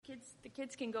The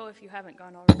kids can go if you haven't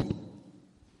gone already.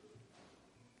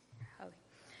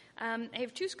 I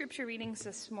have two scripture readings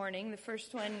this morning. The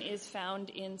first one is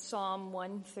found in Psalm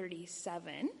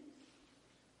 137.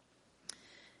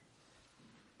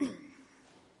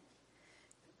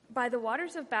 By the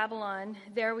waters of Babylon,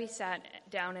 there we sat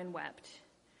down and wept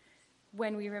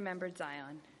when we remembered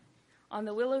Zion. On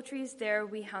the willow trees there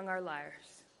we hung our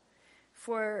lyres.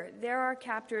 For there our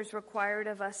captors required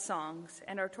of us songs,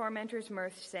 and our tormentors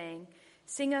mirth, saying,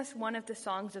 "Sing us one of the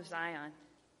songs of Zion."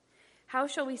 How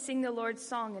shall we sing the Lord's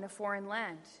song in a foreign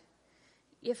land?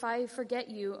 If I forget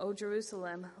you, O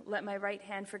Jerusalem, let my right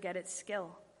hand forget its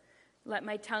skill. Let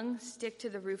my tongue stick to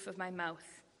the roof of my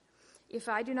mouth. If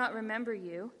I do not remember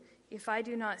you, if I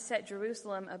do not set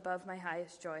Jerusalem above my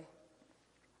highest joy.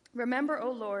 Remember,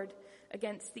 O Lord,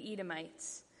 against the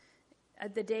Edomites,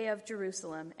 at the day of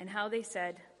Jerusalem, and how they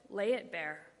said, lay it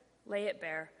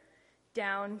bare,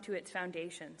 down to its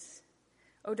foundations.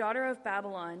 O daughter of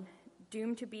Babylon,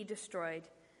 doomed to be destroyed,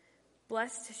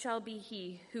 blessed shall be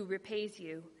he who repays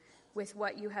you with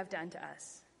what you have done to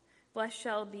us. Blessed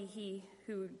shall be he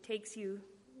who takes you,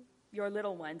 your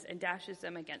little ones, and dashes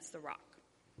them against the rock.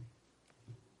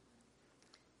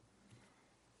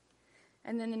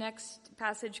 And then the next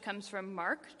passage comes from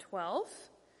Mark 12,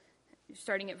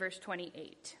 starting at verse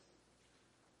 28.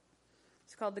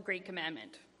 It's called the Great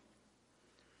Commandment.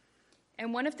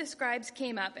 And one of the scribes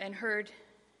came up and heard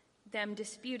them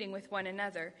disputing with one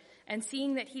another, and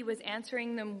seeing that he was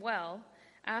answering them well,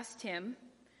 asked him,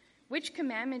 "Which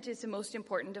commandment is the most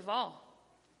important of all?"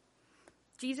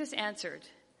 Jesus answered,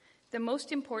 "The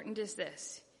most important is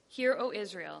this, Hear, O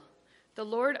Israel, the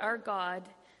Lord our God,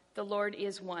 the Lord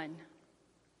is one.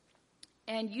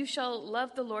 And you shall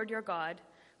love the Lord your God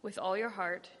with all your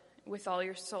heart, with all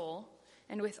your soul,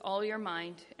 and with all your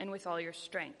mind, and with all your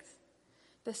strength.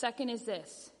 The second is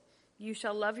this, you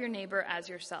shall love your neighbor as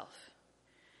yourself.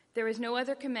 There is no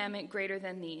other commandment greater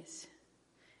than these."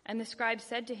 And the scribe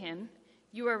said to him,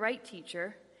 "You are right,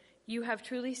 teacher. You have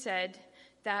truly said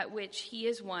that which he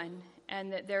is one,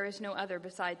 and that there is no other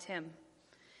besides him.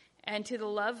 And to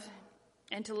love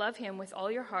him with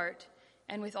all your heart,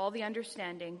 and with all the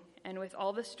understanding, and with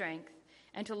all the strength,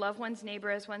 and to love one's neighbor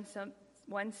as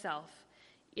oneself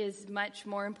is much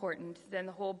more important than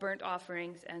the whole burnt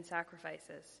offerings and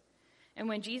sacrifices." And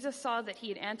when Jesus saw that he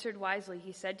had answered wisely,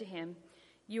 he said to him,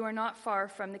 "You are not far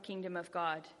from the kingdom of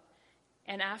God."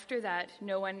 And after that,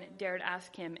 no one dared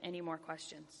ask him any more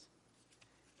questions.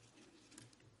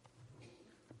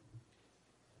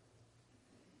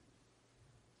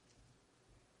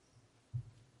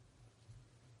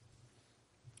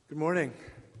 Good morning.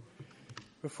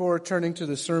 Before turning to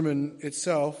the sermon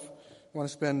itself, I want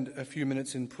to spend a few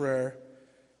minutes in prayer.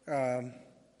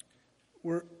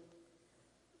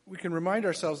 We can remind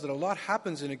ourselves that a lot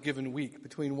happens in a given week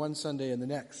between one Sunday and the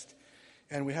next,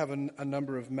 and we have a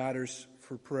number of matters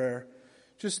for prayer.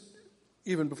 Just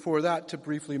even before that, to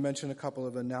briefly mention a couple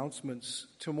of announcements.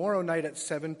 Tomorrow night at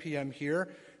 7 p.m.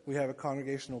 here, we have a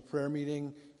congregational prayer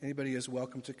meeting. Anybody is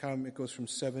welcome to come. It goes from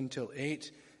 7 till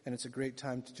 8. And it's a great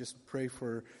time to just pray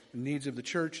for the needs of the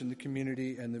church and the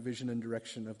community and the vision and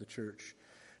direction of the church.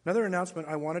 Another announcement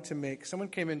I wanted to make, someone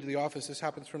came into the office, this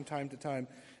happens from time to time,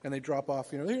 and they drop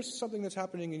off, here's something that's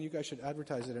happening and you guys should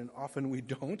advertise it, and often we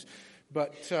don't.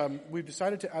 But we've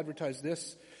decided to advertise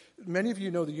this. Many of you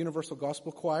know the Universal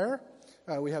Gospel Choir.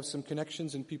 We have some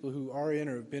connections and people who are in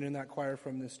or have been in that choir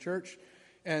from this church.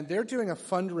 And they're doing a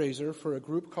fundraiser for a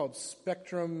group called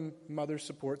Spectrum Mother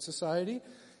Support Society.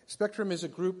 Spectrum is a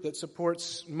group that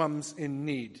supports moms in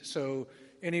need. So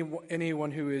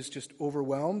anyone who is just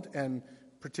overwhelmed, and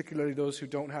particularly those who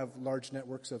don't have large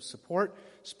networks of support,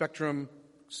 Spectrum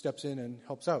steps in and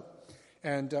helps out.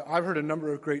 And I've heard a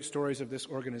number of great stories of this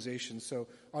organization. So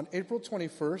on April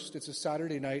 21st, it's a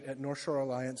Saturday night at North Shore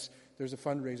Alliance, there's a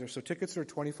fundraiser. So tickets are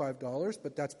 $25,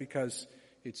 but that's because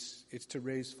it's to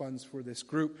raise funds for this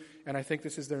group. And I think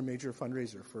this is their major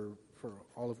fundraiser for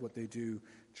all of what they do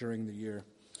during the year.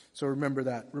 So remember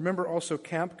that. Remember also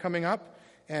camp coming up,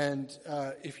 and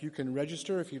if you can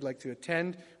register, if you'd like to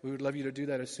attend, we would love you to do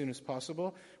that as soon as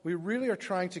possible. We really are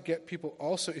trying to get people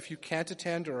also, if you can't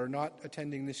attend or are not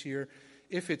attending this year,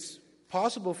 if it's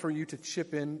possible for you to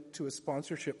chip in to a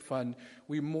sponsorship fund,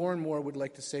 we more and more would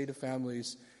like to say to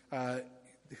families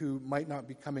who might not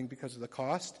be coming because of the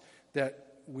cost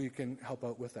that we can help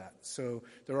out with that. So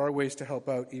there are ways to help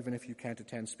out even if you can't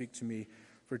attend. Speak to me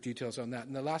for details on that.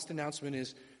 And the last announcement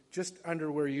is just under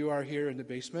where you are here in the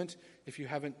basement, if you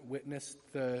haven't witnessed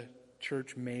the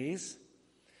church maze,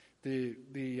 the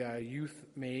youth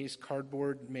maze,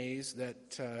 cardboard maze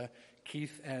that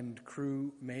Keith and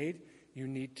crew made, you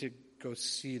need to go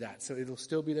see that. So it'll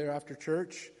still be there after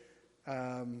church.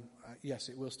 Yes,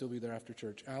 it will still be there after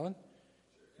church. Alan?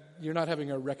 You're not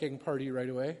having a wrecking party right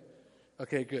away?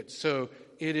 Okay, good. So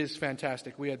it is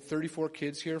fantastic. We had 34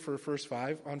 kids here for First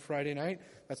Five on Friday night.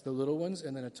 That's the little ones,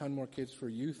 and then a ton more kids for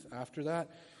youth after that.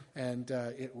 And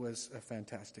it was a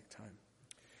fantastic time.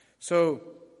 So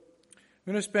I'm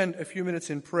going to spend a few minutes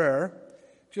in prayer,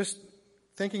 just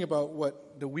thinking about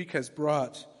what the week has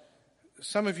brought.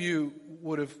 Some of you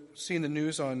would have seen the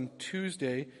news on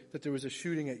Tuesday that there was a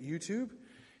shooting at YouTube,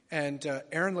 and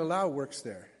Aaron Lalau works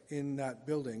there in that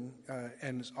building,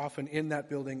 and is often in that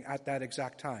building at that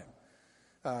exact time,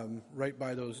 right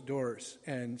by those doors.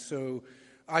 And so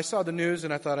I saw the news,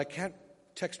 and I thought, I can't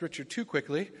text Richard too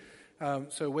quickly,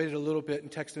 so I waited a little bit and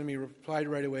texted him. He replied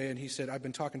right away, and he said, I've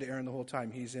been talking to Aaron the whole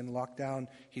time. He's in lockdown.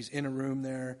 He's in a room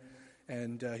there,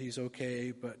 and he's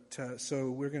okay. But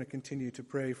so we're going to continue to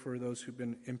pray for those who've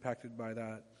been impacted by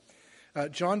that.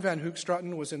 John Van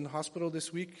Hoogstraten was in the hospital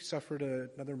this week. He suffered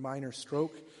another minor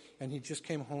stroke, and he just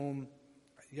came home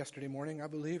yesterday morning, I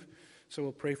believe. So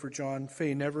we'll pray for John.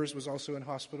 Faye Nevers was also in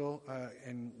hospital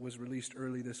and was released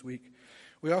early this week.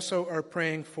 We also are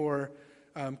praying for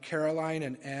Caroline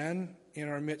and Anne in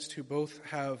our midst, who both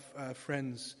have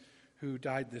friends who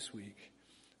died this week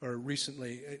or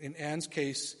recently. In Anne's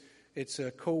case, it's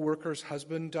a co-worker's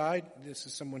husband died. This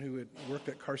is someone who had worked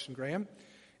at Carson Graham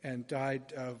and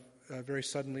died very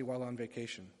suddenly while on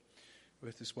vacation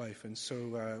with his wife. And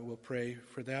so we'll pray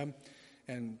for them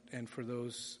and for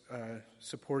those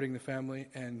supporting the family.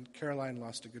 And Caroline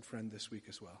lost a good friend this week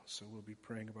as well, so we'll be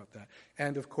praying about that.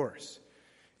 And of course,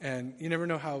 and you never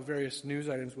know how various news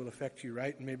items will affect you,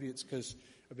 right? And maybe it's because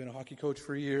I've been a hockey coach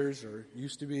for years or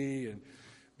used to be,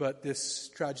 but this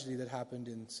tragedy that happened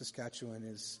in Saskatchewan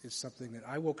is something that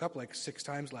I woke up like 6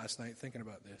 times last night thinking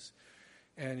about this.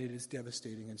 And it is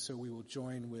devastating. And so we will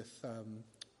join with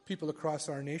people across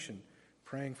our nation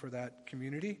praying for that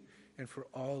community and for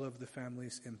all of the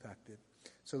families impacted.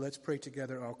 So let's pray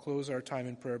together. I'll close our time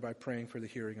in prayer by praying for the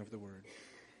hearing of the word.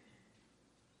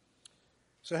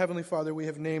 So, Heavenly Father, we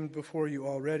have named before you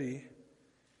already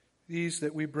these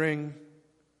that we bring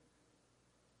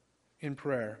in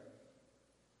prayer.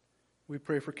 We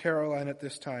pray for Caroline at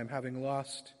this time, having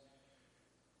lost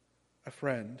a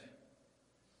friend.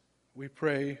 We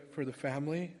pray for the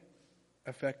family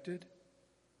affected.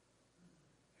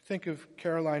 Think of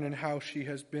Caroline and how she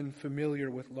has been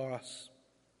familiar with loss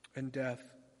and death.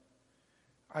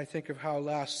 I think of how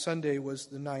last Sunday was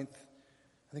the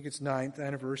 9th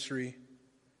anniversary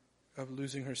of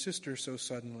losing her sister so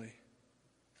suddenly.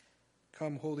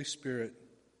 Come, Holy Spirit,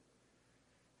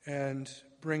 and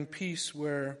bring peace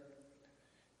where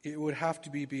it would have to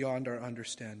be beyond our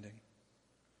understanding.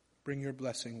 Bring your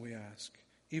blessing, we ask,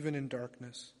 even in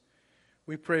darkness.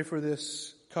 We pray for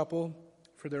this couple,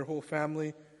 for their whole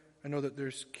family. I know that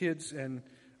there's kids, and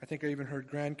I think I even heard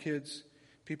grandkids,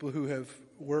 people who have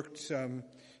worked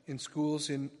in schools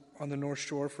on the North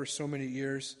Shore for so many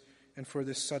years, and for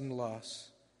this sudden loss.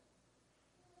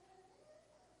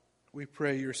 We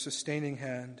pray your sustaining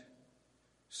hand,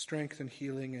 strength and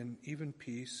healing, and even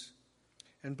peace.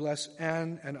 And bless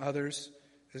Anne and others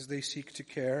as they seek to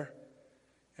care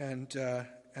and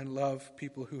love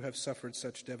people who have suffered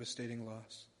such devastating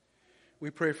loss. We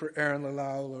pray for Aaron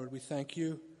Lalau, Lord. We thank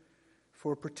you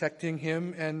for protecting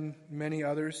him and many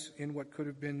others in what could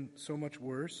have been so much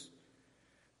worse.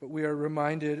 But we are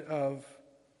reminded of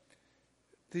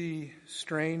the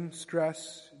strain,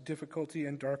 stress, difficulty,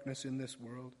 and darkness in this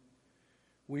world.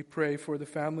 We pray for the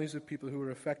families of people who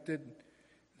were affected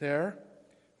there.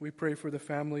 We pray for the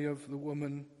family of the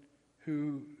woman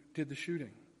who did the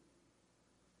shooting.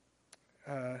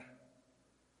 And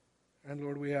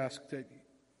Lord, we ask that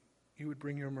you would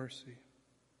bring your mercy.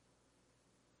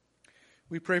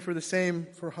 We pray for the same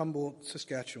for Humboldt,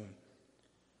 Saskatchewan.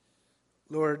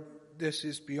 Lord, this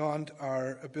is beyond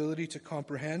our ability to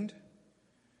comprehend.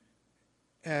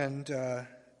 And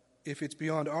if it's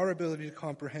beyond our ability to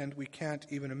comprehend, we can't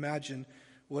even imagine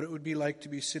what it would be like to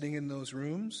be sitting in those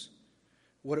rooms,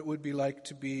 what it would be like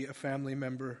to be a family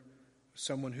member of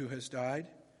someone who has died,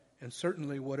 and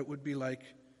certainly what it would be like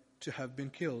to have been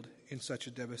killed in such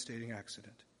a devastating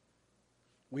accident.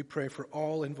 We pray for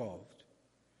all involved,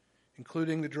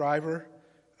 including the driver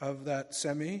of that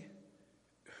semi,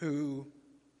 who,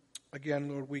 again,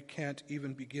 Lord, we can't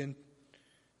even begin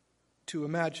to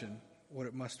imagine what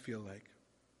it must feel like.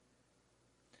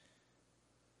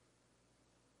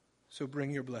 So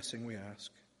bring your blessing, we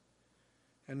ask.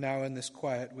 And now in this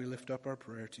quiet, we lift up our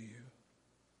prayer to you.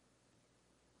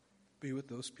 Be with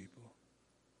those people.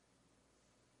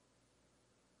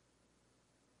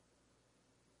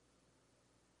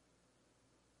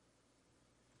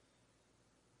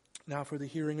 Now for the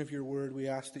hearing of your word, we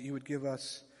ask that you would give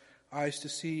us eyes to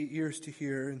see, ears to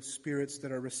hear, and spirits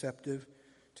that are receptive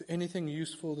to anything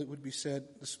useful that would be said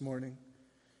this morning,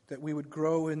 that we would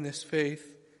grow in this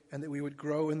faith and that we would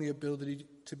grow in the ability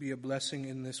to be a blessing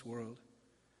in this world.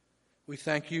 We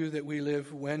thank you that we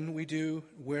live when we do,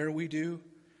 where we do,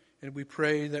 and we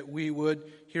pray that we would,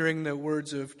 hearing the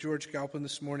words of George Galpin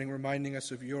this morning reminding us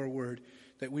of your word,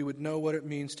 that we would know what it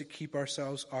means to keep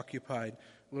ourselves occupied,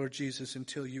 Lord Jesus,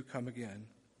 until you come again,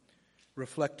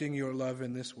 reflecting your love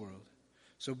in this world.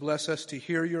 So bless us to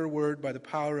hear your word by the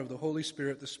power of the Holy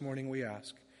Spirit this morning, we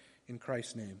ask. In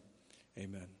Christ's name,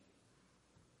 amen.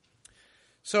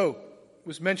 So, it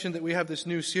was mentioned that we have this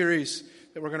new series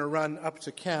that we're going to run up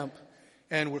to camp,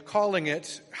 and we're calling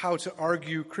it How to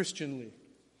Argue Christianly.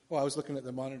 Well, I was looking at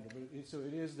the monitor, so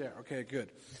it is there. Okay, good.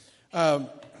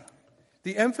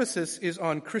 The emphasis is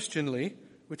on Christianly,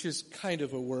 which is kind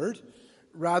of a word,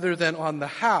 rather than on the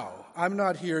how. I'm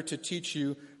not here to teach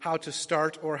you how to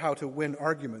start or how to win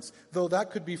arguments, though that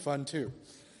could be fun too.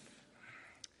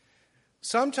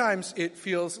 Sometimes it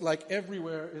feels like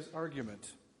everywhere is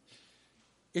argument.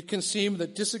 It can seem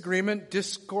that disagreement,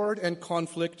 discord, and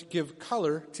conflict give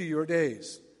color to your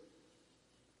days.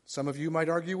 Some of you might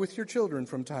argue with your children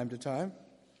from time to time.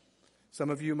 Some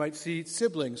of you might see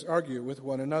siblings argue with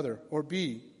one another or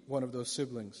be one of those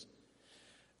siblings.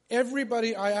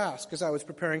 Everybody I ask as I was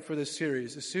preparing for this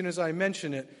series, as soon as I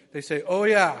mention it, they say, oh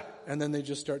yeah, and then they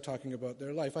just start talking about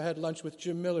their life. I had lunch with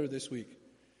Jim Miller this week,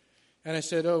 and I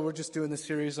said, oh, we're just doing this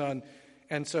series on,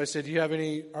 and so I said, do you have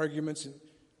any arguments?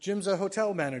 Jim's a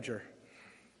hotel manager.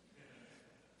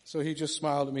 So he just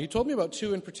smiled at me. He told me about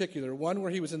two in particular. One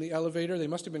where he was in the elevator. They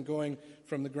must have been going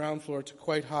from the ground floor to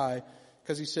quite high,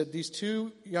 because he said these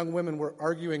two young women were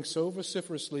arguing so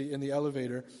vociferously in the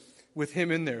elevator with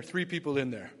him in there, 3 people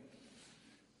in there.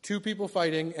 2 people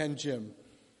fighting and Jim.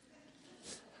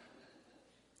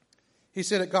 He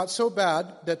said it got so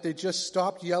bad that they just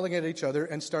stopped yelling at each other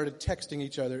and started texting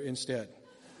each other instead.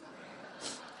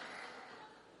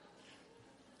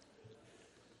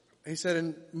 He said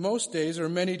in most days, or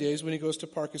many days, when he goes to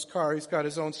park his car, he's got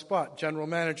his own spot, general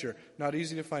manager. Not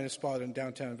easy to find a spot in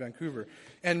downtown Vancouver.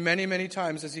 And many, many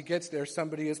times as he gets there,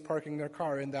 somebody is parking their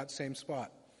car in that same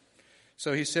spot.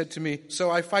 So he said to me,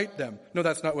 so I fight them. No,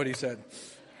 that's not what he said.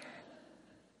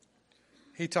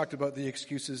 He talked about the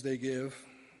excuses they give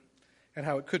and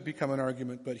how it could become an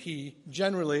argument, but he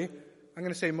generally, I'm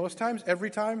going to say most times, every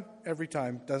time,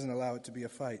 doesn't allow it to be a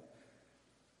fight.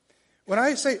 When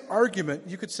I say argument,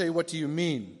 you could say, what do you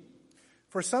mean?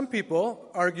 For some people,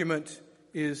 argument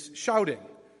is shouting.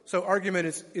 So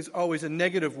argument is always a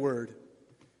negative word.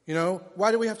 You know,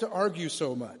 why do we have to argue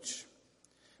so much?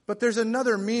 But there's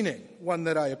another meaning, one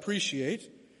that I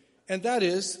appreciate, and that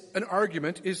is an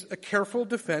argument is a careful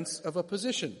defense of a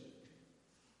position.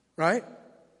 Right?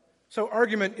 So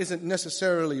argument isn't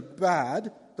necessarily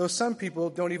bad, though some people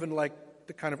don't even like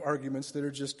the kind of arguments that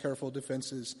are just careful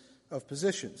defenses of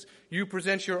positions. You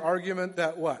present your argument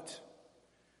that what?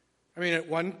 I mean, at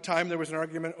one time there was an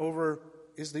argument over,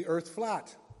 is the earth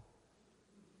flat?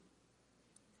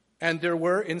 And there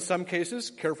were, in some cases,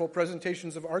 careful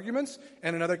presentations of arguments,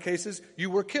 and in other cases, you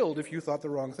were killed if you thought the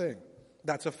wrong thing.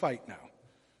 That's a fight now.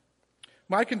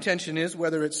 My contention is,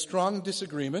 whether it's strong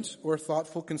disagreement or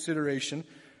thoughtful consideration,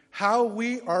 how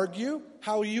we argue,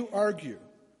 how you argue,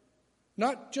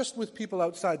 not just with people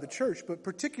outside the church, but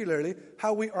particularly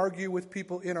how we argue with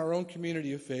people in our own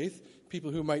community of faith, people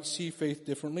who might see faith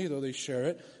differently, though they share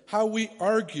it, how we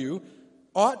argue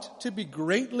ought to be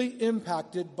greatly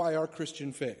impacted by our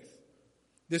Christian faith.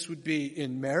 This would be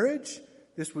in marriage,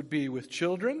 this would be with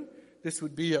children, this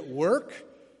would be at work,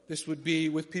 this would be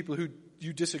with people who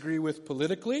you disagree with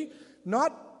politically.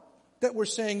 Not that we're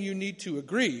saying you need to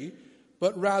agree,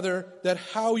 but rather that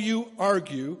how you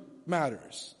argue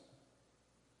matters.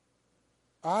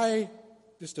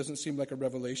 This doesn't seem like a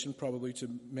revelation probably to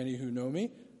many who know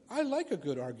me, I like a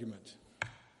good argument.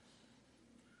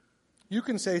 You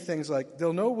can say things like,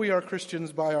 they'll know we are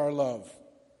Christians by our love.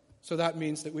 So that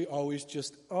means that we always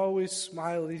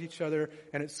smile at each other,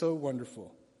 and it's so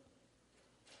wonderful.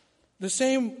 The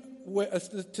same way,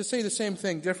 to say the same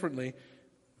thing differently,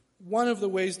 one of the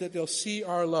ways that they'll see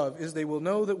our love is they will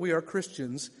know that we are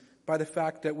Christians by the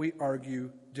fact that we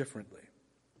argue differently.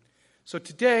 So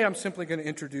today I'm simply going to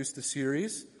introduce the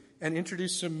series and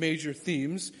introduce some major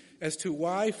themes as to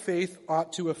why faith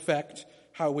ought to affect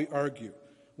how we argue.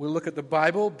 We'll look at the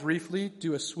Bible briefly,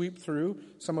 do a sweep through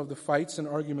some of the fights and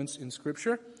arguments in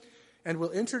Scripture, and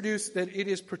we'll introduce that it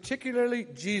is particularly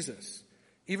Jesus,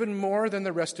 even more than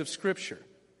the rest of Scripture.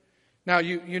 Now,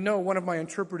 you know one of my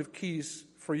interpretive keys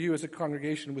for you as a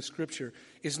congregation with Scripture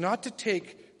is not to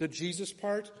take the Jesus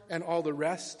part and all the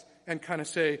rest and kind of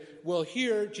say, well,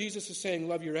 here Jesus is saying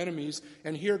love your enemies,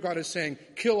 and here God is saying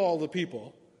kill all the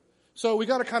people. So we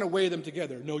got to kind of weigh them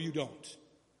together. No, you don't.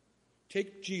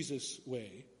 Take Jesus'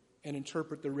 way and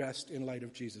interpret the rest in light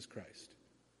of Jesus Christ.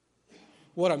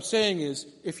 What I'm saying is,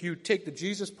 if you take the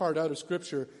Jesus part out of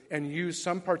Scripture and use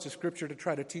some parts of Scripture to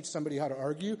try to teach somebody how to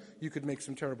argue, you could make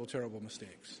some terrible, terrible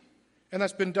mistakes. And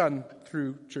that's been done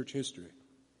through church history.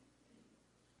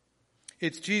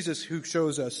 It's Jesus who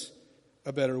shows us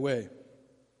a better way.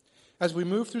 As we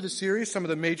move through the series, some of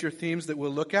the major themes that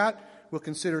we'll look at, we'll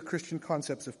consider Christian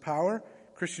concepts of power,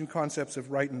 Christian concepts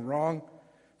of right and wrong,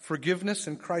 forgiveness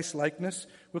and Christ-likeness.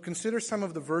 We'll consider some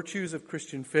of the virtues of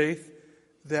Christian faith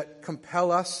that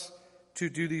compel us to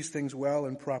do these things well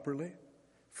and properly.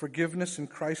 Forgiveness and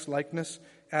Christ-likeness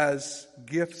as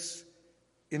gifts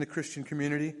in the Christian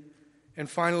community. And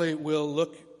finally, we'll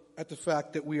look at the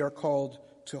fact that we are called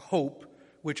to hope,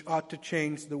 which ought to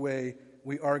change the way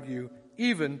we argue,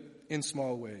 even in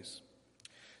small ways.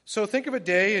 So think of a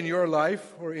day in your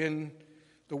life or in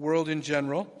the world in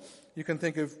general. You can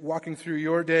think of walking through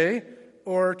your day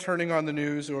or turning on the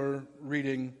news or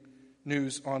reading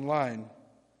news online.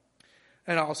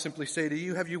 And I'll simply say to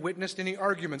you, have you witnessed any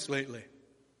arguments lately?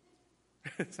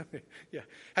 Yeah.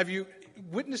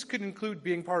 Witness could include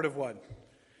being part of one.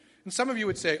 And some of you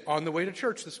would say, on the way to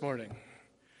church this morning.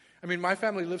 I mean, my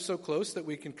family lives so close that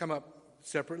we can come up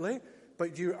separately,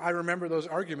 but I remember those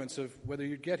arguments of whether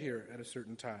you'd get here at a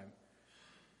certain time.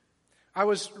 I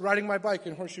was riding my bike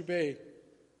in Horseshoe Bay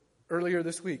earlier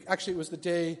this week. Actually, it was the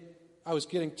day I was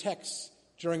getting texts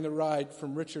during the ride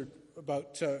from Richard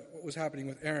about what was happening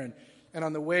with Aaron. And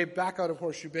on the way back out of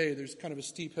Horseshoe Bay, there's kind of a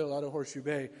steep hill out of Horseshoe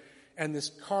Bay, and this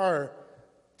car,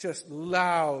 just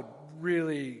loud,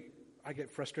 really, I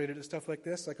get frustrated at stuff like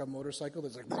this, like a motorcycle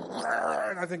that's like,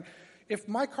 and I think, if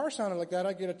my car sounded like that,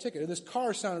 I'd get a ticket. And this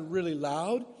car sounded really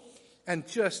loud and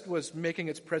just was making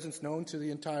its presence known to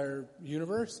the entire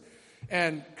universe,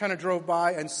 and kind of drove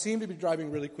by and seemed to be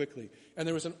driving really quickly. And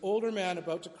there was an older man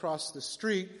about to cross the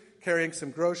street carrying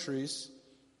some groceries,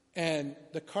 and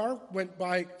the car went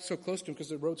by so close to him, because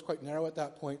the road's quite narrow at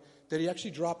that point, that he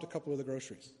actually dropped a couple of the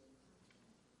groceries.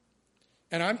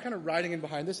 And I'm kind of riding in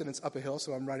behind this, and it's up a hill,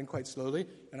 so I'm riding quite slowly,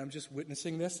 and I'm just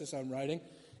witnessing this as I'm riding.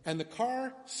 And the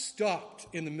car stopped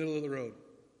in the middle of the road.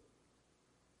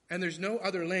 And there's no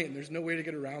other lane. There's no way to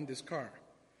get around this car.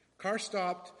 Car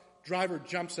stopped, driver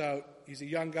jumps out. He's a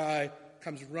young guy,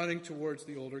 comes running towards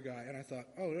the older guy. And I thought,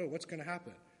 oh no, what's going to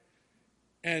happen?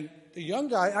 And the young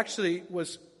guy actually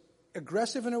was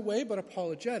aggressive in a way, but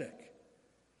apologetic.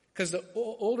 Because the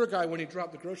older guy, when he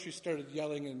dropped the groceries, started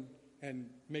yelling and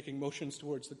making motions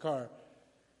towards the car.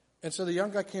 And so the young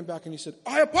guy came back and he said,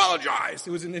 I apologize. It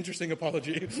was an interesting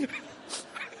apology.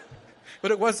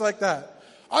 But it was like that.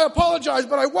 I apologize,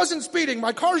 but I wasn't speeding.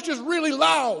 My car's just really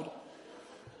loud.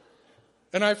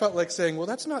 And I felt like saying, well,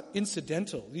 that's not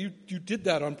incidental. You did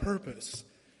that on purpose.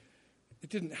 It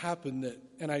didn't happen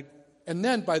that. And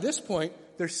then by this point,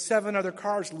 there's 7 other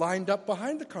cars lined up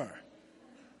behind the car.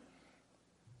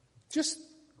 Just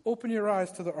open your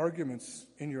eyes to the arguments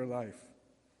in your life.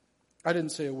 I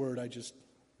didn't say a word. I just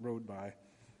rode by.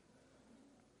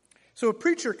 So a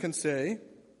preacher can say,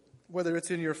 whether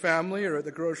it's in your family or at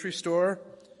the grocery store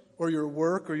or your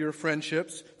work or your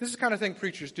friendships, this is the kind of thing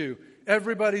preachers do.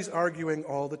 Everybody's arguing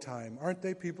all the time. Aren't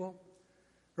they, people?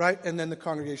 Right? And then the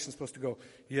congregation's supposed to go,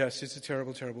 yes, it's a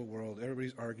terrible, terrible world.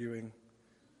 Everybody's arguing.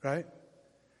 Right?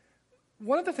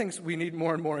 One of the things we need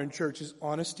more and more in church is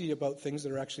honesty about things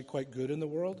that are actually quite good in the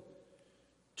world.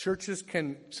 Churches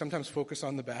can sometimes focus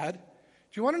on the bad.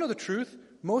 Do you want to know the truth?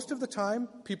 Most of the time,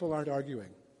 people aren't arguing.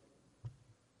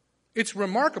 It's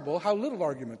remarkable how little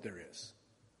argument there is.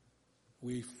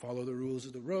 We follow the rules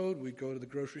of the road. We go to the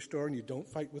grocery store, and you don't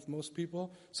fight with most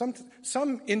people.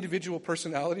 Some individual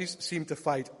personalities seem to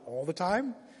fight all the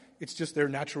time. It's just their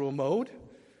natural mode,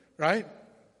 right?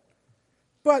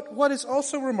 But what is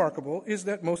also remarkable is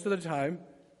that most of the time,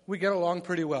 we get along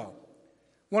pretty well.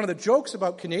 One of the jokes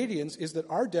about Canadians is that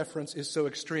our deference is so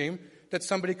extreme that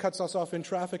somebody cuts us off in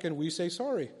traffic and we say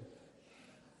sorry.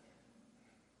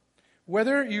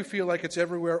 Whether you feel like it's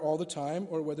everywhere all the time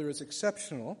or whether it's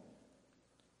exceptional,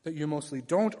 that you mostly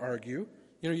don't argue.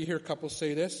 You hear couples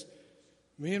say this,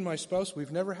 me and my spouse,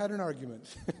 we've never had an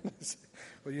argument.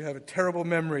 Well, you have a terrible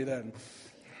memory then.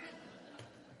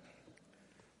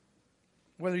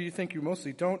 Whether you think you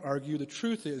mostly don't argue, the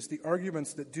truth is the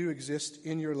arguments that do exist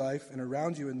in your life and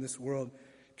around you in this world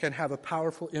can have a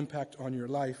powerful impact on your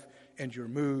life and your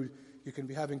mood You can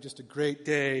be having just a great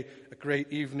day, a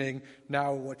great evening.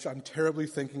 Now, what I'm terribly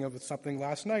thinking of is something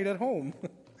last night at home.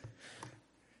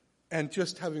 And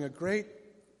just having a great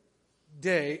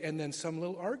day and then some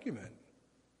little argument.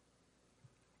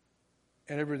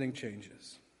 And everything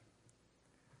changes.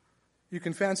 You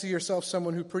can fancy yourself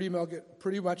someone who pretty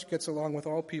much gets along with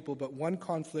all people, but one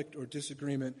conflict or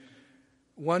disagreement,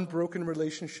 one broken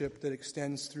relationship that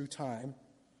extends through time,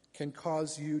 can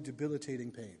cause you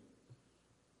debilitating pain.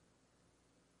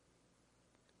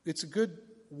 It's a good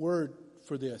word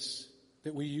for this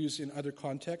that we use in other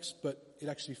contexts, but it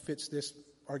actually fits this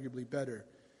arguably better.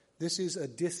 This is a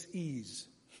dis-ease.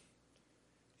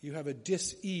 You have a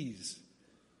dis-ease.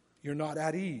 You're not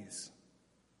at ease.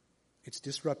 It's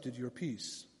disrupted your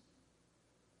peace.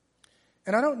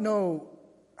 And I don't know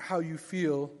how you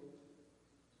feel.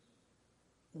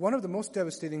 One of the most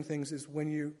devastating things is when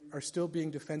you are still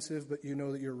being defensive, but you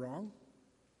know that you're wrong.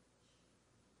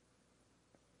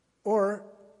 Or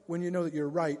when you know that you're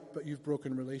right, but you've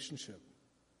broken relationship.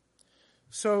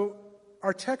 So,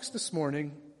 our text this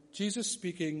morning, Jesus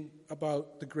speaking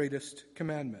about the greatest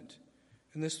commandment.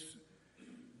 And this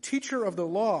teacher of the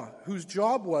law, whose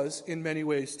job was, in many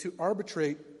ways, to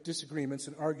arbitrate disagreements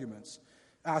and arguments,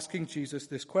 asking Jesus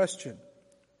this question.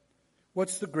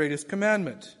 What's the greatest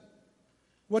commandment?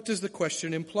 What does the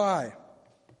question imply?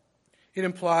 It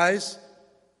implies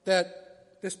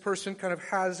that this person kind of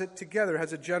has it together,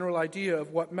 has a general idea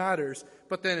of what matters,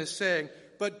 but then is saying,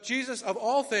 but Jesus, of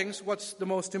all things, what's the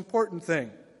most important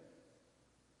thing?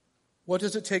 What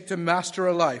does it take to master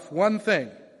a life? One thing.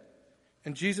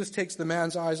 And Jesus takes the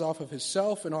man's eyes off of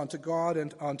himself and onto God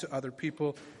and onto other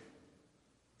people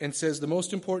and says the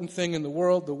most important thing in the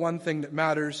world, the one thing that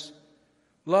matters,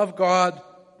 love God,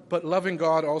 but loving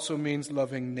God also means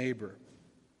loving neighbor.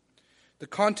 The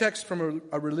context from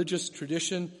a religious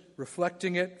tradition,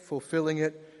 reflecting it, fulfilling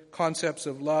it, concepts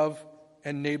of love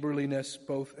and neighborliness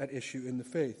both at issue in the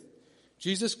faith.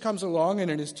 Jesus comes along and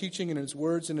in his teaching, in his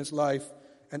words, in his life,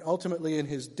 and ultimately in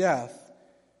his death,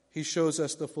 he shows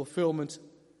us the fulfillment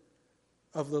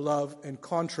of the love and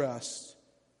contrast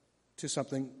to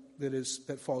something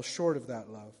that falls short of that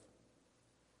love.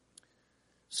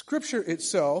 Scripture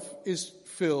itself is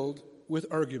filled with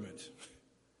argument.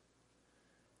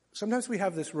 Sometimes we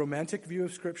have this romantic view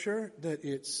of Scripture that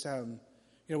it's,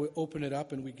 we open it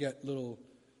up and we get little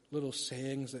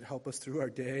sayings that help us through our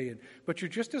day. But you're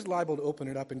just as liable to open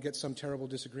it up and get some terrible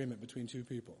disagreement between two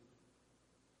people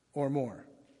or more.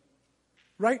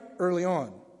 Right early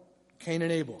on, Cain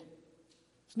and Abel.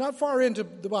 It's not far into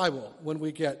the Bible when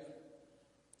we get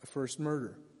the first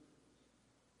murder.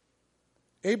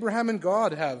 Abraham and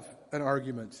God have an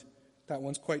argument. That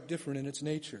one's quite different in its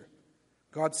nature.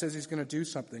 God says he's going to do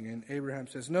something, and Abraham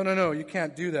says, no, you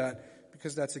can't do that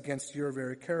because that's against your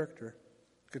very character.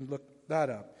 You can look that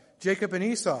up. Jacob and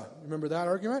Esau, remember that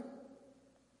argument?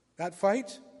 That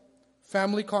fight?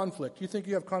 Family conflict. You think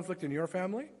you have conflict in your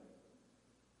family?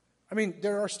 I mean,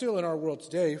 there are still in our world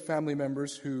today family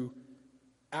members who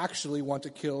actually want to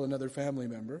kill another family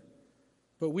member,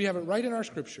 but we have it right in our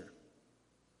Scripture.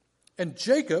 And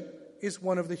Jacob is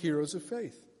one of the heroes of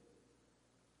faith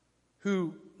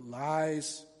who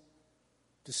lies,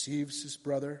 deceives his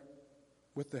brother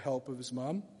with the help of his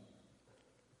mom.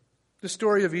 The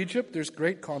story of Egypt, there's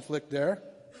great conflict there.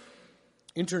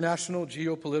 International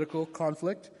geopolitical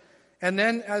conflict. And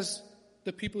then as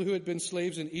the people who had been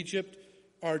slaves in Egypt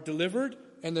are delivered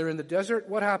and they're in the desert,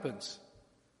 what happens?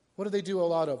 What do they do a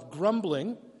lot of?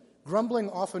 Grumbling. Grumbling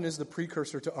often is the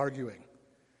precursor to arguing,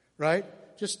 right?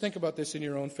 Just think about this in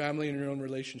your own family and your own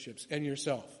relationships and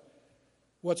yourself.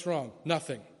 What's wrong?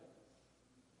 Nothing.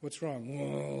 What's wrong?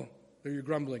 Well, you're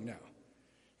grumbling now.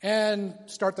 And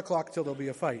start the clock till there'll be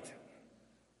a fight.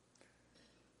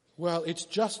 Well, it's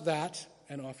just that,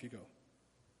 and off you go.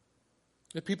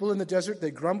 The people in the desert,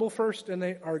 they grumble first and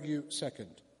they argue second.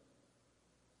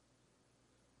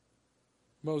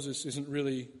 Moses isn't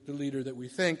really the leader that we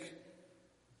think.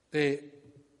 They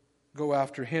go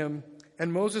after him.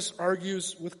 And Moses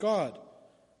argues with God.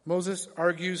 Moses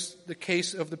argues the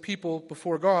case of the people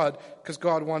before God because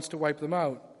God wants to wipe them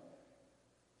out.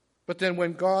 But then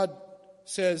when God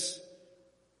says,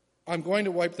 I'm going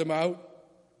to wipe them out,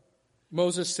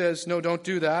 Moses says, no, don't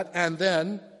do that. And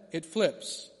then it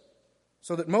flips.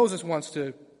 So that Moses wants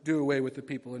to do away with the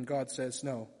people, and God says,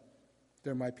 no,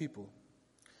 they're my people.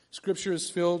 Scripture is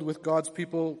filled with God's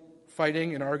people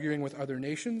fighting and arguing with other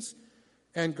nations,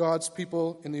 and God's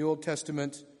people in the Old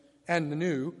Testament and the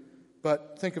New.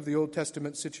 But think of the Old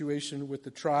Testament situation with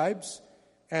the tribes,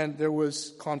 and there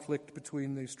was conflict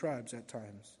between these tribes at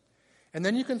times. And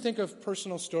then you can think of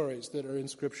personal stories that are in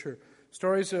Scripture.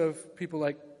 Stories of people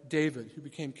like David, who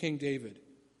became King David.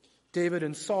 David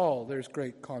and Saul, there's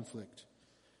great conflict.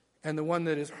 And the one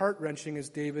that is heart-wrenching is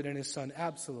David and his son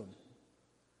Absalom.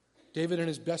 David and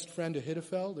his best friend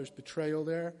Ahithophel, there's betrayal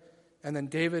there. And then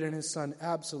David and his son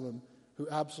Absalom, who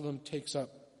Absalom takes up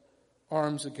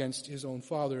arms against his own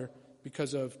father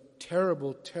because of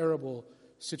terrible, terrible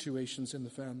situations in the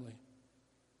family.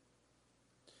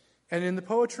 And in the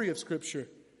poetry of Scripture,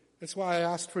 that's why I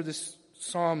asked for this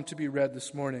psalm to be read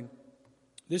this morning.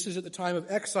 This is at the time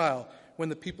of exile, when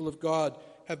the people of God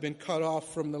have been cut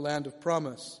off from the land of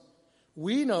promise.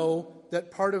 We know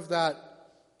that part of that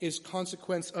is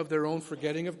consequence of their own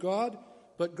forgetting of God,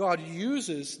 but God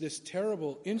uses this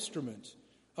terrible instrument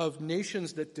of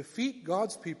nations that defeat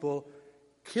God's people,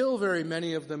 kill very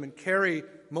many of them, and carry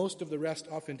most of the rest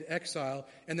off into exile,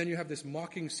 and then you have this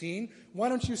mocking scene. Why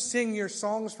don't you sing your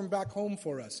songs from back home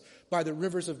for us by the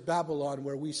rivers of Babylon,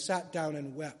 where we sat down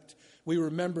and wept? We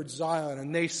remembered Zion,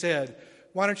 and they said,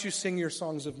 why don't you sing your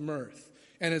songs of mirth?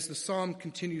 And as the psalm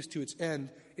continues to its end,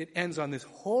 it ends on this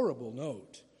horrible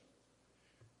note.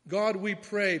 God, we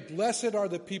pray, blessed are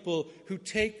the people who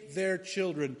take their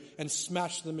children and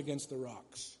smash them against the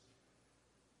rocks.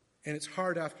 And it's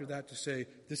hard after that to say,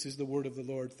 this is the word of the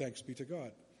Lord, thanks be to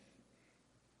God.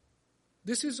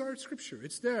 This is our Scripture.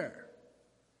 It's there.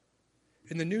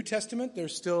 In the New Testament,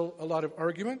 there's still a lot of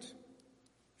argument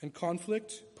and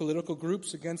conflict, political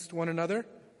groups against one another.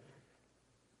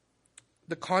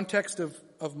 The context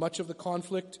of much of the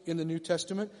conflict in the New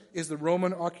Testament is the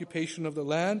Roman occupation of the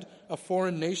land, a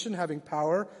foreign nation having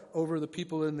power over the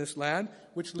people in this land,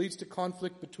 which leads to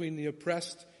conflict between the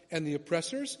oppressed and the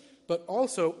oppressors, but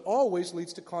also always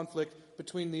leads to conflict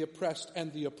between the oppressed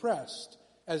and the oppressed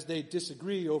as they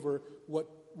disagree over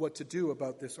what to do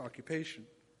about this occupation.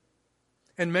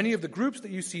 And many of the groups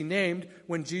that you see named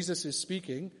when Jesus is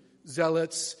speaking,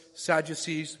 Zealots,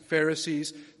 Sadducees,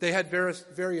 Pharisees, they had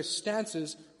various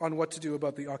stances on what to do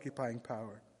about the occupying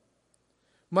power.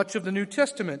 Much of the New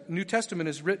Testament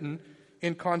is written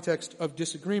in context of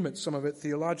disagreement, some of it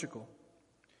theological.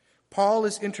 Paul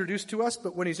is introduced to us,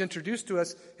 but when he's introduced to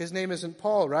us, his name isn't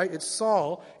Paul, right? It's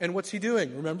Saul. And what's he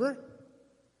doing? Remember?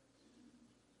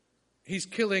 He's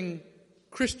killing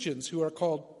Christians who are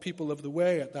called people of the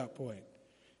way at that point.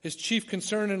 His chief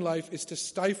concern in life is to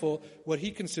stifle what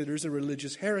he considers a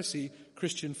religious heresy,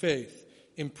 Christian faith.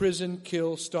 Imprison,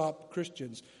 kill, stop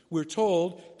Christians. We're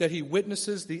told that he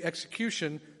witnesses the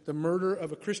execution, the murder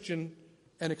of a Christian,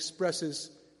 and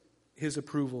expresses his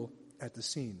approval at the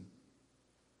scene.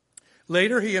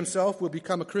 Later, he himself will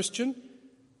become a Christian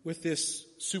with this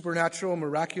supernatural,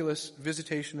 miraculous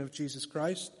visitation of Jesus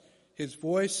Christ, his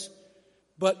voice.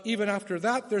 But even after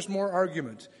that, there's more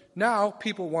argument. Now,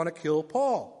 people want to kill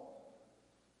Paul.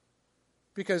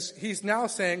 Because he's now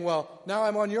saying, well, now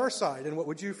I'm on your side, and what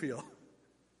would you feel?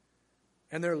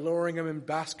 And they're lowering him in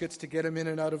baskets to get him in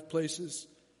and out of places.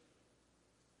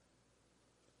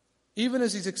 Even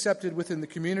as he's accepted within the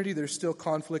community, there's still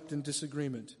conflict and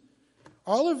disagreement.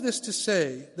 All of this to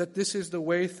say that this is the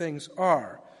way things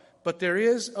are, but there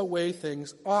is a way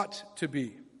things ought to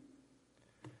be.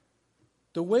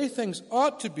 The way things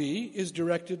ought to be is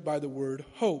directed by the word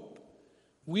hope.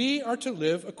 We are to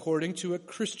live according to a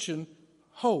Christian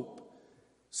hope.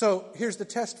 So here's the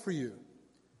test for you.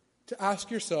 To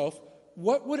ask yourself,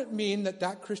 what would it mean that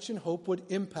that Christian hope would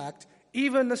impact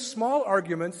even the small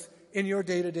arguments in your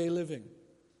day-to-day living?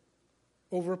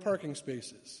 Over parking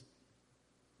spaces,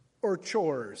 or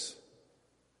chores,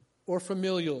 or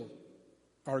familial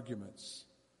arguments,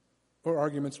 or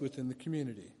arguments within the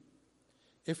community.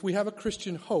 If we have a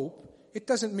Christian hope, it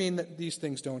doesn't mean that these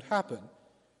things don't happen,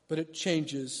 but it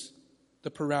changes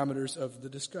the parameters of the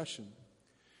discussion.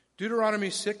 Deuteronomy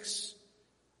 6,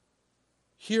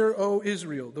 Hear, O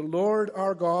Israel, the Lord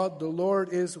our God, the Lord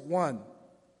is one.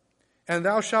 And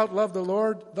thou shalt love the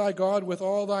Lord thy God with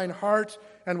all thine heart,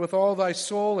 and with all thy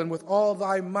soul, and with all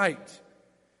thy might.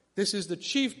 This is the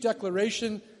chief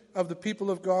declaration of the people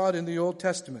of God in the Old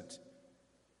Testament.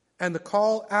 And the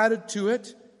call added to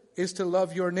it is to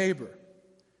love your neighbor.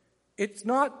 It's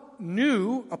not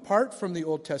new apart from the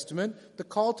Old Testament. The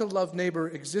call to love neighbor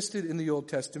existed in the Old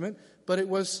Testament, but it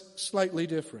was slightly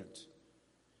different.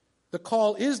 The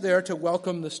call is there to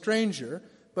welcome the stranger,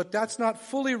 but that's not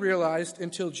fully realized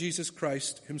until Jesus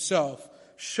Christ himself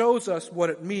shows us what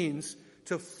it means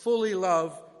to fully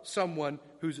love someone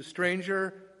who's a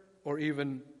stranger or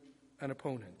even an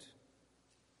opponent.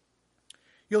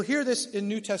 You'll hear this in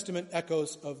New Testament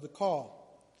echoes of the call.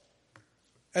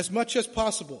 As much as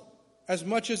possible, as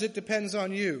much as it depends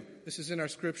on you, this is in our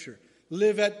scripture,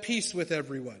 live at peace with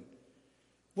everyone.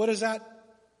 What does that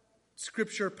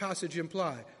Scripture passage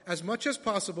imply? As much as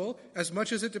possible, as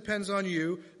much as it depends on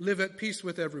you, live at peace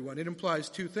with everyone. It implies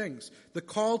two things: the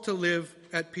call to live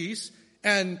at peace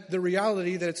and the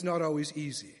reality that it's not always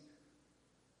easy.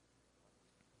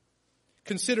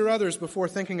 Consider others before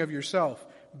thinking of yourself.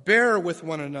 Bear with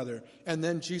one another. And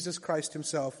then Jesus Christ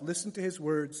himself. Listen to his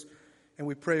words, and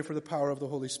we pray for the power of the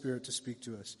Holy Spirit to speak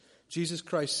to us. Jesus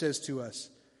Christ says to us,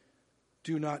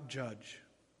 do not judge.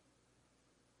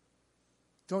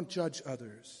 Don't judge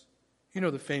others. You know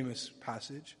the famous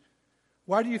passage.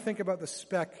 Why do you think about the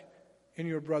speck in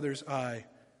your brother's eye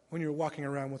when you're walking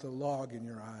around with a log in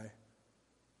your eye?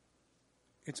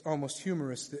 It's almost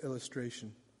humorous, the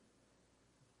illustration.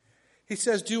 He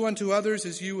says, do unto others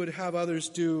as you would have others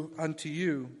do unto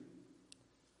you.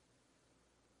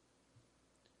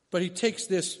 But he takes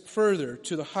this further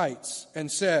to the heights and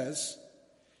says,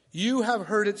 you have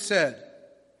heard it said,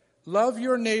 love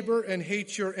your neighbor and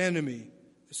hate your enemy.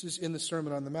 This is in the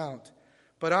Sermon on the Mount.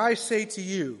 But I say to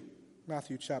you,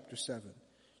 Matthew chapter 7,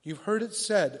 you've heard it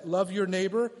said, love your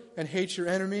neighbor and hate your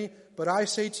enemy. But I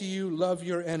say to you, love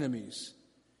your enemies.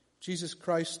 Jesus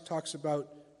Christ talks about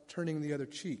turning the other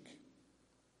cheek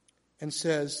and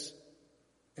says,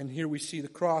 and here we see the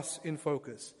cross in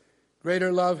focus,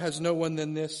 greater love has no one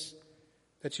than this,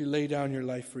 that you lay down your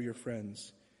life for your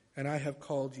friends. And I have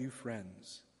called you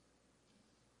friends.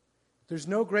 There's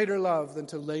no greater love than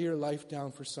to lay your life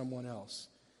down for someone else.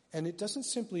 And it doesn't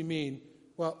simply mean,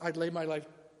 well, I'd lay my life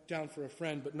down for a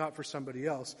friend, but not for somebody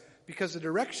else. Because the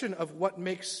direction of what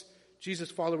makes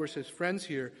Jesus' followers his friends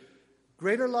here,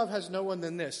 greater love has no one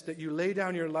than this, that you lay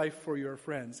down your life for your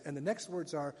friends. And the next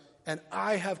words are, and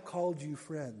I have called you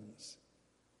friends.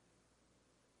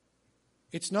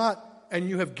 It's not, and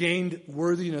you have gained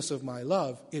worthiness of my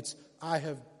love. It's, I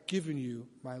have given you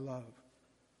my love.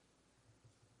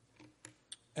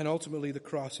 And ultimately the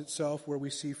cross itself, where we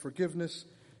see forgiveness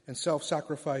and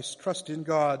self-sacrifice, trust in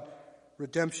God,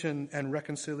 redemption and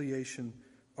reconciliation,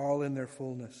 all in their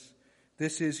fullness.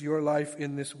 This is your life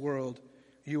in this world.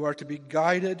 You are to be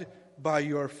guided by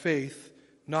your faith,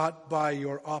 not by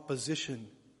your opposition.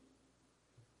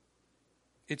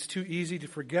 It's too easy to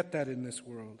forget that in this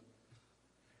world.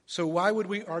 So why would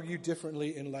we argue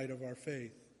differently in light of our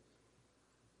faith?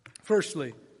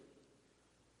 Firstly,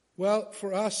 well,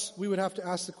 for us, we would have to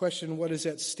ask the question, what is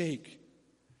at stake?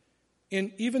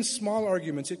 In even small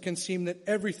arguments, it can seem that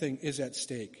everything is at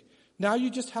stake. Now you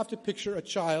just have to picture a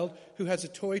child who has a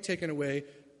toy taken away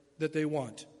that they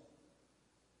want.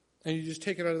 And you just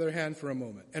take it out of their hand for a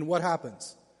moment. And what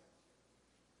happens?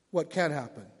 What can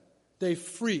happen? They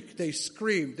freak, they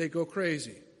scream, they go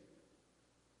crazy.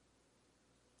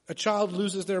 A child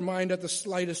loses their mind at the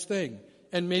slightest thing.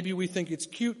 And maybe we think it's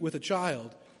cute with a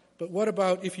child. But what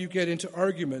about if you get into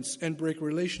arguments and break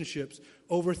relationships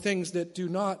over things that do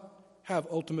not have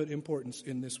ultimate importance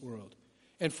in this world?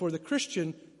 And for the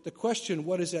Christian, the question,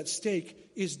 what is at stake,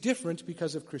 is different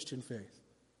because of Christian faith.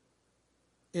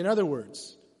 In other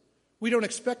words, we don't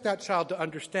expect that child to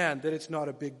understand that it's not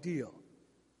a big deal.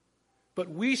 But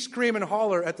we scream and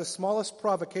holler at the smallest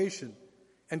provocation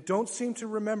and don't seem to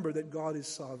remember that God is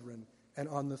sovereign and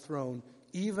on the throne,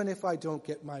 even if I don't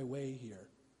get my way here.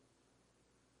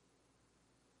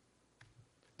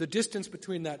 The distance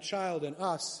between that child and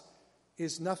us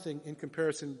is nothing in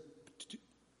comparison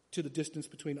to the distance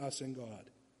between us and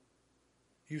God.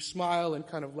 You smile and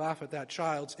kind of laugh at that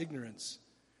child's ignorance,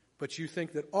 but you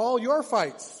think that all your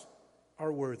fights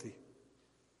are worthy.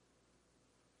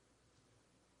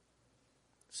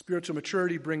 Spiritual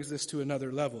maturity brings this to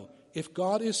another level. If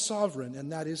God is sovereign,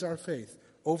 and that is our faith,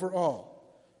 over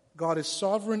all, God is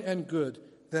sovereign and good,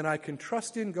 then I can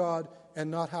trust in God and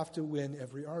not have to win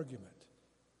every argument.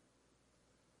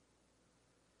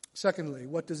 Secondly,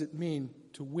 what does it mean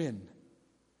to win?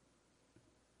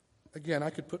 Again, I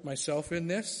could put myself in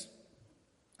this.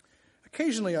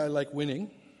 Occasionally I like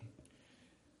winning.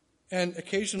 And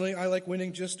occasionally I like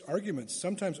winning just arguments.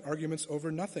 Sometimes arguments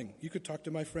over nothing. You could talk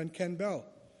to my friend Ken Bell.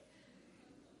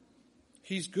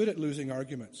 He's good at losing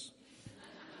arguments.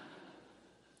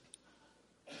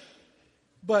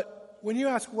 But when you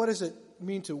ask what does it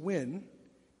mean to win,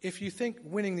 if you think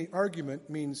winning the argument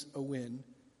means a win,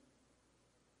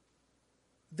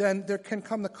 then there can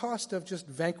come the cost of just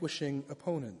vanquishing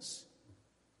opponents.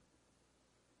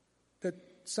 That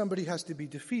somebody has to be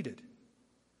defeated.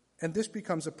 And this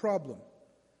becomes a problem.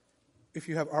 If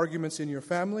you have arguments in your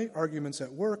family, arguments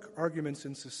at work, arguments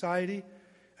in society,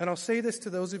 and I'll say this to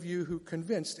those of you who are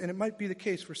convinced, and it might be the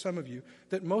case for some of you,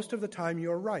 that most of the time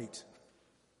you're right.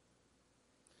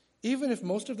 Even if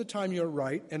most of the time you're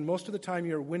right, and most of the time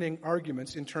you're winning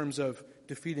arguments in terms of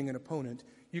defeating an opponent,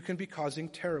 you can be causing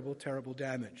terrible, terrible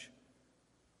damage.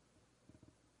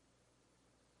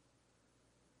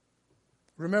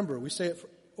 Remember, we say it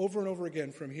over and over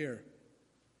again from here.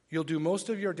 You'll do most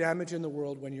of your damage in the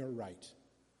world when you're right.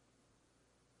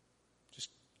 Just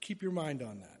keep your mind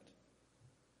on that.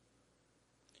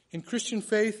 In Christian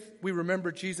faith, we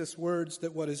remember Jesus' words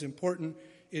that what is important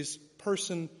is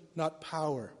person, not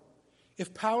power.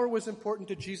 If power was important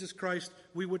to Jesus Christ,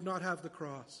 we would not have the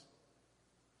cross.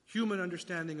 Human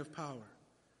understanding of power.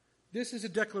 This is a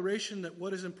declaration that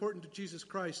what is important to Jesus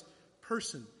Christ,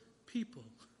 person, people,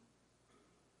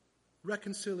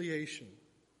 reconciliation.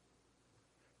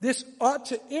 This ought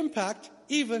to impact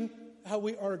even how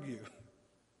we argue.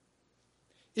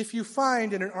 If you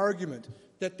find in an argument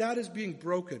that is being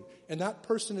broken and that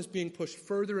person is being pushed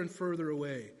further and further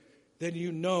away, then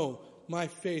you know I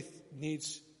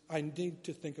need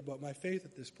to think about my faith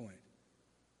at this point.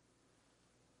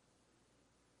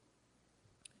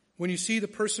 When you see the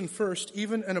person first,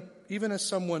 even as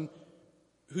someone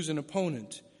who's an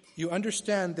opponent, you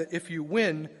understand that if you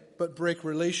win but break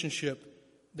relationship,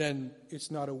 then it's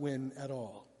not a win at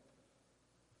all.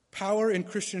 Power in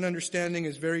Christian understanding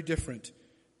is very different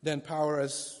than power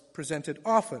as presented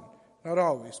often, not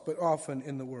always, but often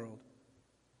in the world.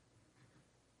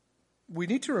 We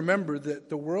need to remember that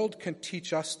the world can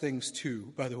teach us things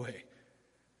too, by the way.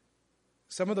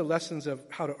 Some of the lessons of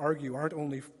how to argue aren't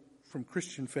only from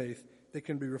Christian faith, they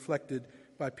can be reflected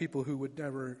by people who would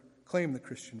never claim the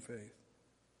Christian faith.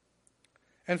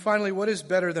 And finally, what is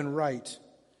better than right?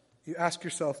 You ask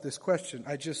yourself this question.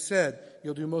 I just said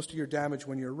you'll do most of your damage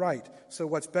when you're right. So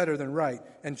what's better than right?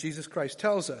 And Jesus Christ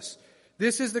tells us,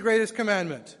 this is the greatest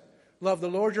commandment. Love the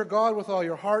Lord your God with all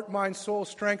your heart, mind, soul,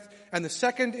 strength. And the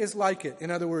second is like it.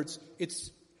 In other words,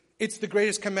 it's the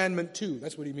greatest commandment too.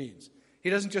 That's what he means. He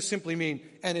doesn't just simply mean,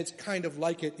 and it's kind of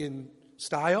like it in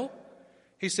style.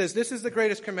 He says, this is the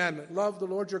greatest commandment. Love the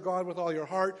Lord your God with all your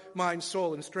heart, mind,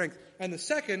 soul, and strength. And the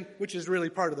second, which is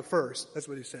really part of the first, that's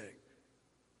what he's saying.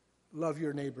 Love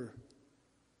your neighbor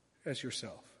as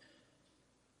yourself.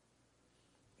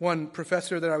 One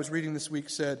professor that I was reading this week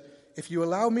said, if you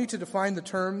allow me to define the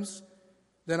terms,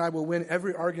 then I will win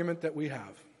every argument that we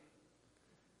have.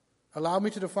 Allow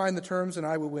me to define the terms and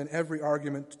I will win every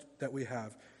argument that we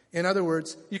have. In other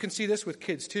words, you can see this with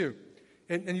kids too.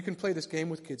 And you can play this game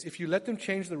with kids. If you let them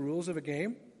change the rules of a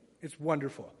game, it's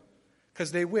wonderful.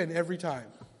 Because they win every time.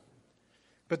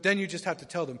 But then you just have to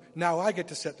tell them, now I get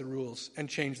to set the rules and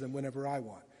change them whenever I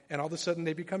want. And all of a sudden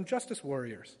they become justice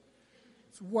warriors.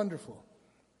 It's wonderful.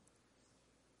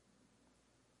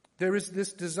 There is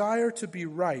this desire to be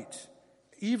right,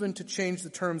 even to change the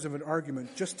terms of an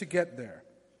argument, just to get there.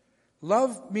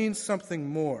 Love means something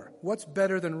more. What's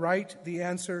better than right? The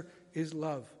answer is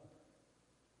love.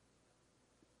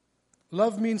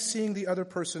 Love means seeing the other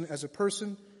person as a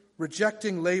person,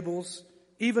 rejecting labels,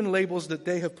 even labels that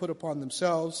they have put upon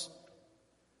themselves,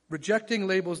 rejecting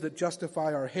labels that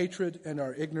justify our hatred and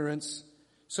our ignorance.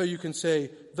 So you can say,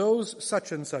 those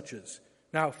such and suches.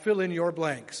 Now fill in your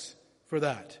blanks for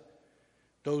that.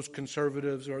 Those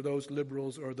conservatives or those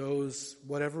liberals or those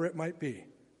whatever it might be.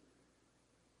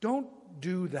 Don't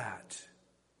do that.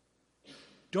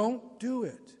 Don't do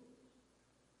it.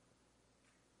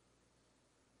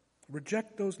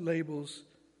 Reject those labels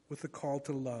with the call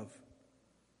to love.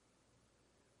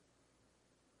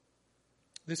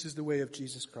 This is the way of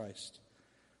Jesus Christ.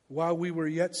 While we were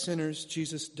yet sinners,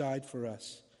 Jesus died for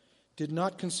us. Did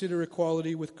not consider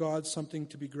equality with God something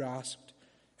to be grasped.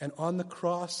 And on the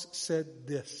cross said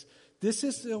this. This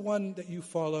is the one that you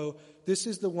follow. This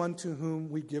is the one to whom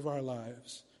we give our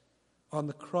lives. On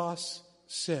the cross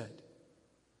said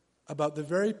about the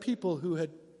very people who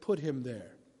had put him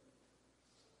there.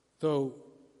 Though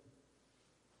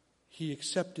he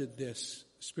accepted this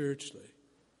spiritually.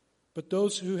 But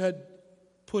those who had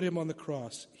put him on the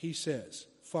cross, he says,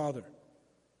 Father,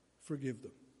 forgive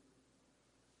them.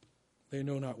 They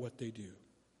know not what they do.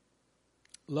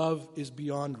 Love is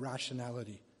beyond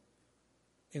rationality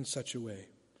in such a way.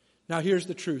 Now here's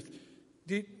the truth.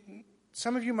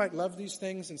 Some of you might love these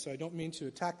things, and so I don't mean to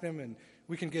attack them, and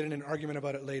we can get in an argument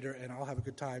about it later, and I'll have a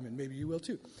good time, and maybe you will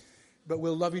too. But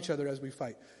we'll love each other as we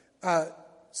fight.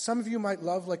 Some of you might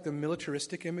love like the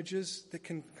militaristic images that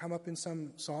can come up in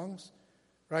some songs,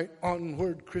 right?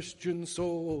 Onward, Christian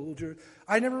soldier.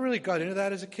 I never really got into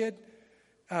that as a kid.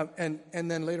 And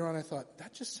then later on I thought,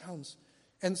 that just sounds...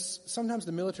 And sometimes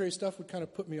the military stuff would kind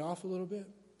of put me off a little bit.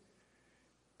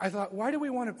 I thought, why do we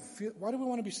want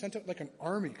to be sent out like an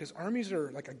army? Because armies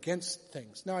are like against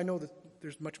things. Now I know that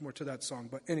there's much more to that song,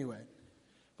 but anyway.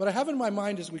 But I have in my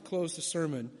mind as we close the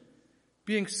sermon,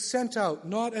 being sent out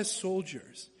not as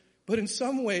soldiers, but in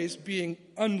some ways being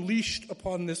unleashed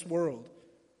upon this world.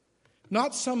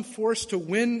 Not some force to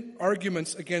win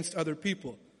arguments against other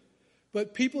people,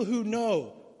 but people who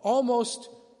know, almost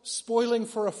spoiling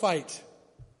for a fight,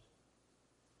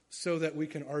 so that we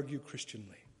can argue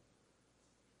Christianly.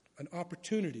 An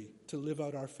opportunity to live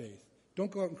out our faith.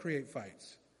 Don't go out and create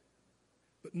fights.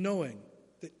 But knowing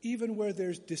that even where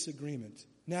there's disagreement,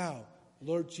 now,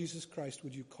 Lord Jesus Christ,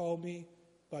 would you call me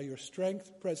by your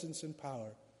strength, presence, and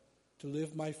power to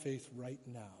live my faith right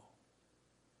now?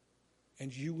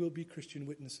 And you will be Christian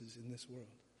witnesses in this world.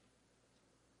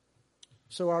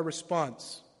 So our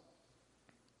response.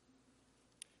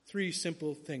 3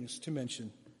 simple things to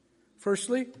mention.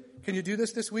 Firstly, can you do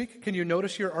this week? Can you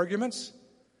notice your arguments?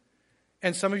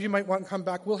 And some of you might want to come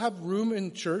back. We'll have room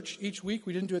in church each week.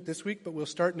 We didn't do it this week, but we'll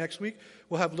start next week.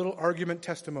 We'll have little argument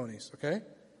testimonies, okay?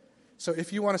 So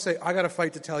if you want to say, I got a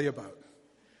fight to tell you about,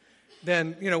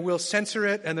 then, we'll censor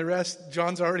it, and the rest,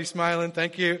 John's already smiling,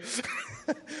 thank you.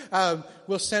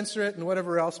 We'll censor it and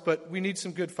whatever else, but we need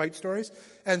some good fight stories.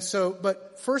 And so,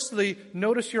 but firstly,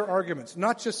 notice your arguments,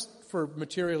 not just for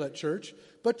material at church,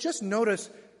 but just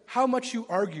notice how much you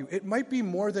argue. It might be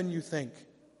more than you think.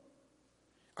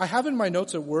 I have in my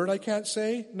notes a word I can't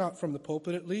say, not from the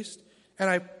pulpit at least, and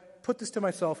I put this to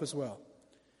myself as well.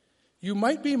 You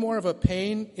might be more of a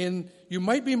pain than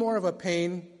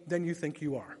you think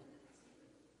you are.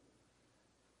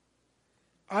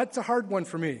 That's a hard one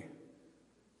for me.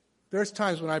 There's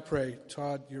times when I pray,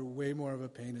 Todd, you're way more of a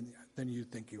pain than you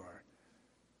think you are.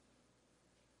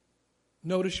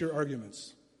 Notice your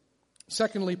arguments.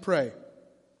 Secondly, pray.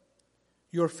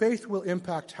 Your faith will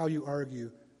impact how you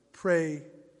argue. Pray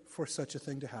for such a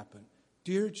thing to happen.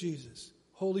 Dear Jesus,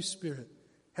 Holy Spirit,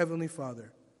 Heavenly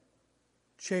Father,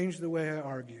 change the way I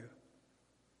argue.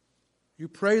 You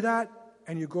pray that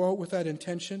and you go out with that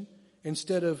intention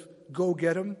instead of go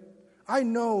get 'em. I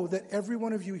know that every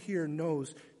one of you here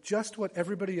knows just what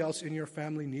everybody else in your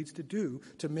family needs to do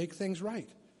to make things right.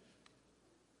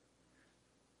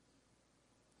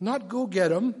 Not go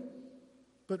get 'em,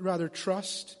 but rather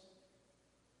trust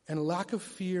and lack of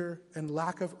fear and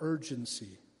lack of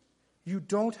urgency. You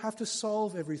don't have to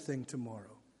solve everything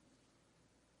tomorrow.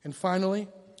 And finally,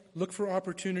 look for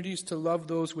opportunities to love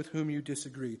those with whom you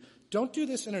disagree. Don't do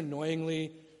this in an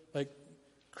annoyingly,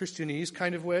 Christianese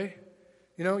kind of way.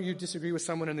 You disagree with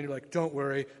someone and then you're like, don't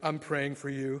worry, I'm praying for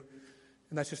you.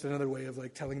 And that's just another way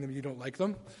of telling them you don't like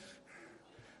them.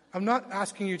 I'm not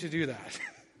asking you to do that.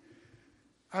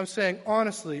 I'm saying,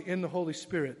 honestly, in the Holy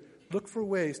Spirit, look for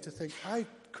ways to think, I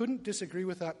couldn't disagree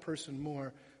with that person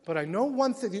more, but I know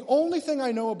one thing. The only thing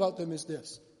I know about them is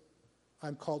this.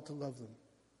 I'm called to love them.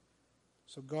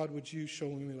 So God, would you show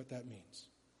me what that means?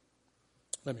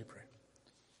 Let me pray.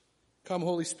 Come,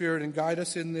 Holy Spirit, and guide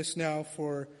us in this now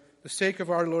for the sake of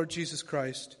our Lord Jesus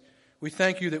Christ. We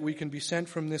thank you that we can be sent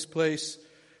from this place.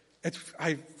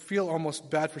 I feel almost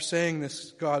bad for saying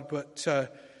this, God, but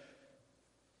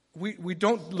we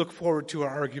don't look forward to our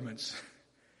arguments,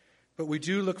 but we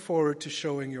do look forward to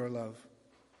showing your love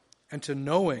and to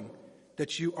knowing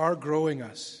that you are growing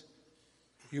us.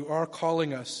 You are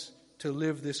calling us to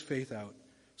live this faith out.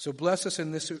 So bless us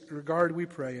in this regard, we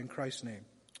pray, in Christ's name.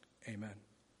 Amen.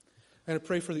 I'm going to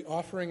pray for the offering.